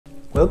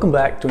Welcome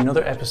back to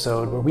another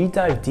episode where we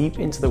dive deep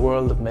into the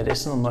world of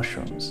medicinal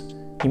mushrooms.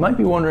 You might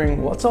be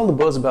wondering, what's all the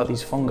buzz about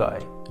these fungi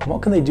and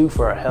what can they do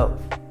for our health?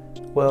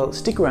 Well,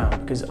 stick around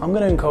because I'm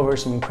going to uncover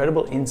some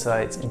incredible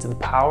insights into the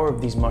power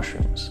of these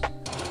mushrooms.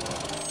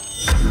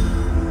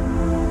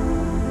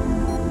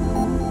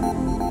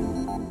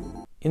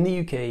 In the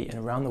UK and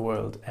around the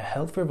world, a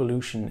health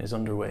revolution is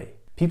underway.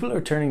 People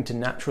are turning to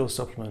natural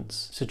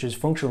supplements, such as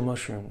functional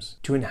mushrooms,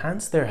 to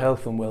enhance their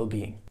health and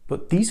well-being.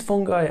 But these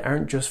fungi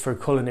aren't just for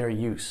culinary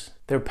use.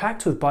 They're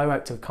packed with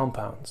bioactive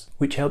compounds,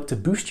 which help to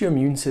boost your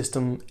immune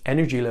system,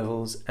 energy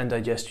levels, and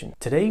digestion.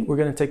 Today, we're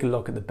going to take a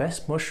look at the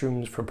best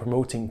mushrooms for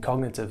promoting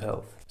cognitive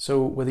health.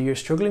 So whether you're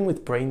struggling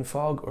with brain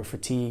fog or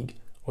fatigue,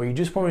 or you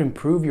just want to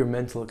improve your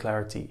mental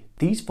clarity,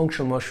 these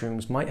functional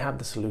mushrooms might have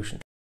the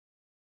solution.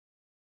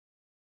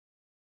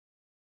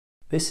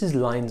 This is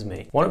lion's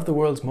mane, one of the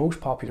world's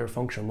most popular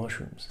functional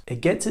mushrooms. It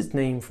gets its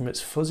name from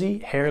its fuzzy,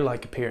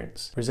 hair-like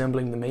appearance,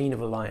 resembling the mane of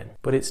a lion.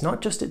 But it's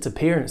not just its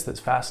appearance that's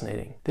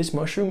fascinating. This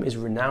mushroom is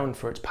renowned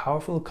for its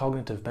powerful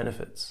cognitive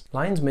benefits.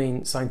 Lion's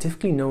mane,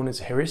 scientifically known as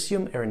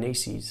Hericium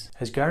erinaceus,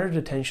 has garnered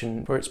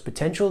attention for its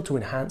potential to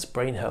enhance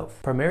brain health,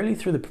 primarily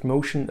through the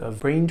promotion of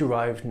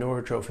brain-derived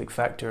neurotrophic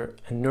factor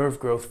and nerve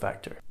growth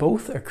factor.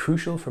 Both are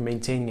crucial for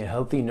maintaining a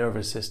healthy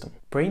nervous system.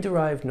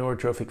 Brain-derived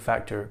neurotrophic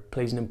factor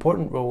plays an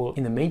important role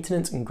in the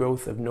maintenance and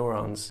growth of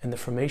neurons and the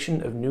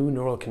formation of new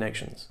neural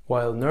connections,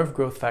 while nerve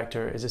growth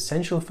factor is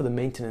essential for the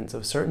maintenance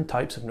of certain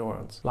types of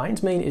neurons.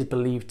 Lion's mane is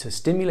believed to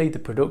stimulate the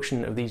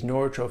production of these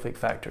neurotrophic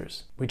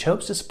factors, which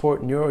helps to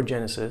support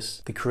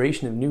neurogenesis, the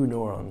creation of new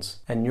neurons,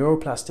 and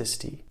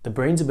neuroplasticity, the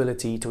brain's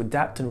ability to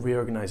adapt and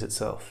reorganize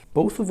itself,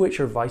 both of which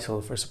are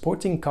vital for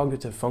supporting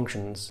cognitive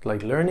functions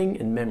like learning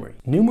and memory.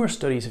 Numerous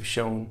studies have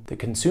shown that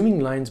consuming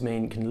lion's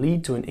mane can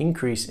lead to an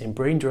increase in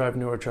brain-derived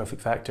neurotrophic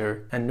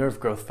factor and nerve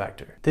growth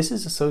factor. This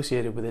is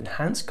associated with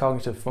enhanced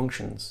cognitive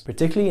functions,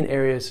 particularly in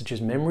areas such as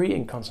memory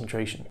and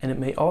concentration, and it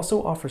may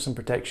also offer some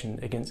protection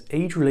against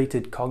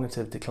age-related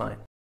cognitive decline.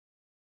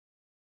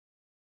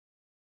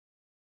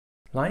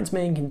 Lion's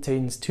mane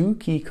contains two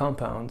key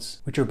compounds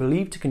which are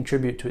believed to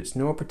contribute to its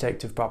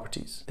neuroprotective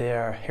properties. They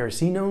are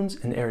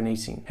hericenones and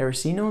erinacine.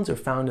 Hericenones are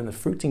found in the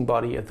fruiting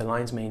body of the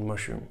lion's mane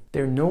mushroom. They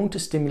are known to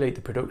stimulate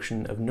the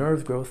production of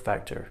nerve growth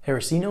factor.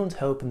 Hericenones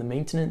help in the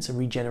maintenance and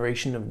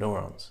regeneration of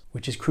neurons,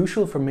 which is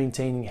crucial for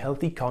maintaining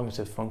healthy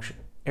cognitive function.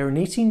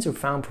 Erinacines are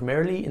found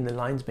primarily in the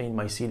lion's mane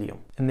mycelium,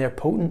 and they are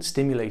potent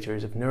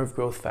stimulators of nerve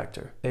growth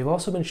factor. They've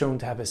also been shown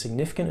to have a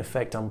significant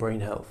effect on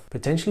brain health,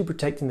 potentially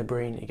protecting the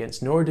brain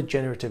against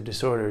neurodegenerative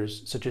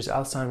disorders such as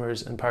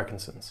Alzheimer's and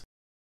Parkinson's.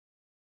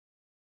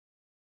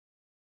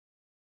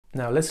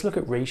 Now let's look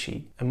at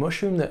reishi, a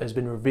mushroom that has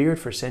been revered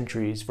for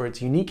centuries for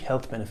its unique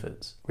health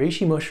benefits.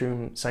 Reishi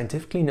mushroom,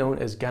 scientifically known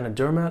as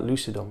Ganoderma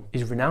lucidum,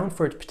 is renowned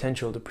for its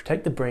potential to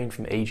protect the brain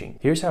from aging.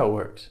 Here's how it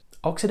works.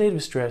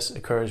 Oxidative stress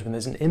occurs when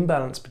there's an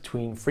imbalance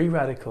between free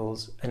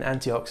radicals and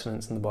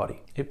antioxidants in the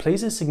body. It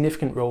plays a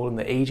significant role in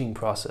the aging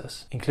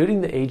process,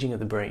 including the aging of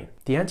the brain.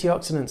 The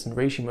antioxidants in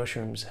reishi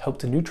mushrooms help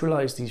to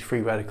neutralize these free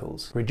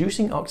radicals,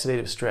 reducing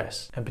oxidative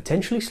stress and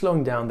potentially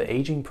slowing down the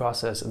aging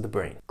process of the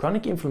brain.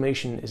 Chronic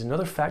inflammation is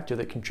another factor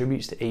that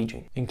contributes to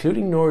aging,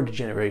 including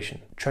neurodegeneration.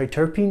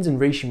 Triterpenes in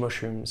reishi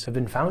mushrooms have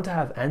been found to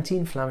have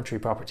anti-inflammatory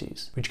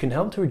properties, which can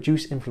help to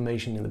reduce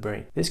inflammation in the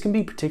brain. This can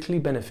be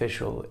particularly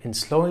beneficial in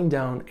slowing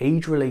down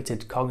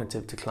age-related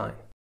cognitive decline.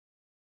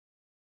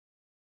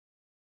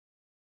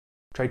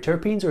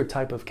 Triterpenes are a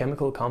type of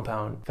chemical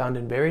compound found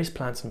in various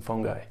plants and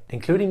fungi,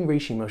 including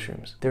reishi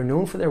mushrooms. They're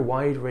known for their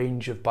wide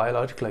range of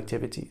biological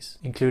activities,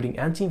 including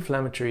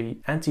anti-inflammatory,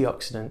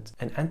 antioxidant,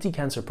 and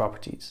anti-cancer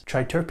properties.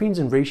 Triterpenes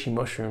in reishi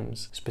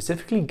mushrooms,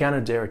 specifically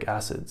ganoderic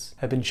acids,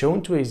 have been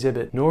shown to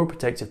exhibit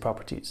neuroprotective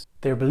properties.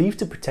 They are believed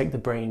to protect the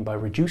brain by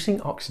reducing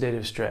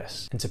oxidative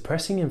stress and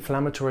suppressing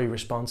inflammatory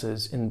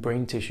responses in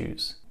brain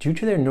tissues. Due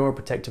to their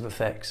neuroprotective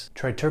effects,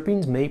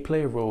 triterpenes may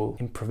play a role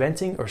in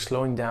preventing or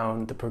slowing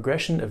down the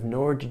progression of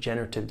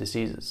neurodegenerative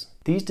diseases.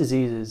 These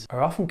diseases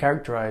are often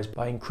characterized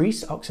by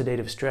increased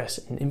oxidative stress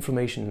and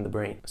inflammation in the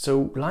brain.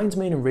 So lion's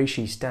mane and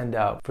reishi stand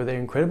out for their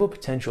incredible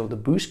potential to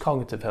boost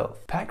cognitive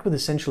health. Packed with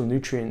essential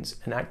nutrients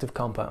and active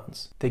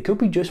compounds, they could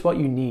be just what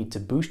you need to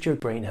boost your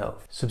brain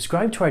health.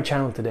 Subscribe to our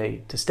channel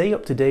today to stay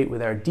up to date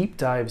with our deep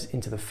dives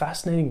into the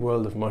fascinating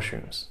world of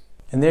mushrooms.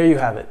 And there you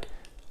have it.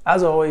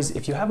 As always,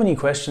 if you have any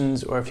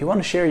questions or if you want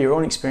to share your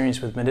own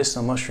experience with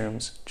medicinal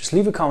mushrooms, just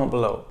leave a comment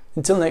below.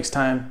 Until next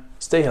time,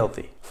 stay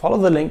healthy. Follow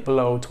the link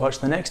below to watch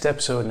the next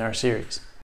episode in our series.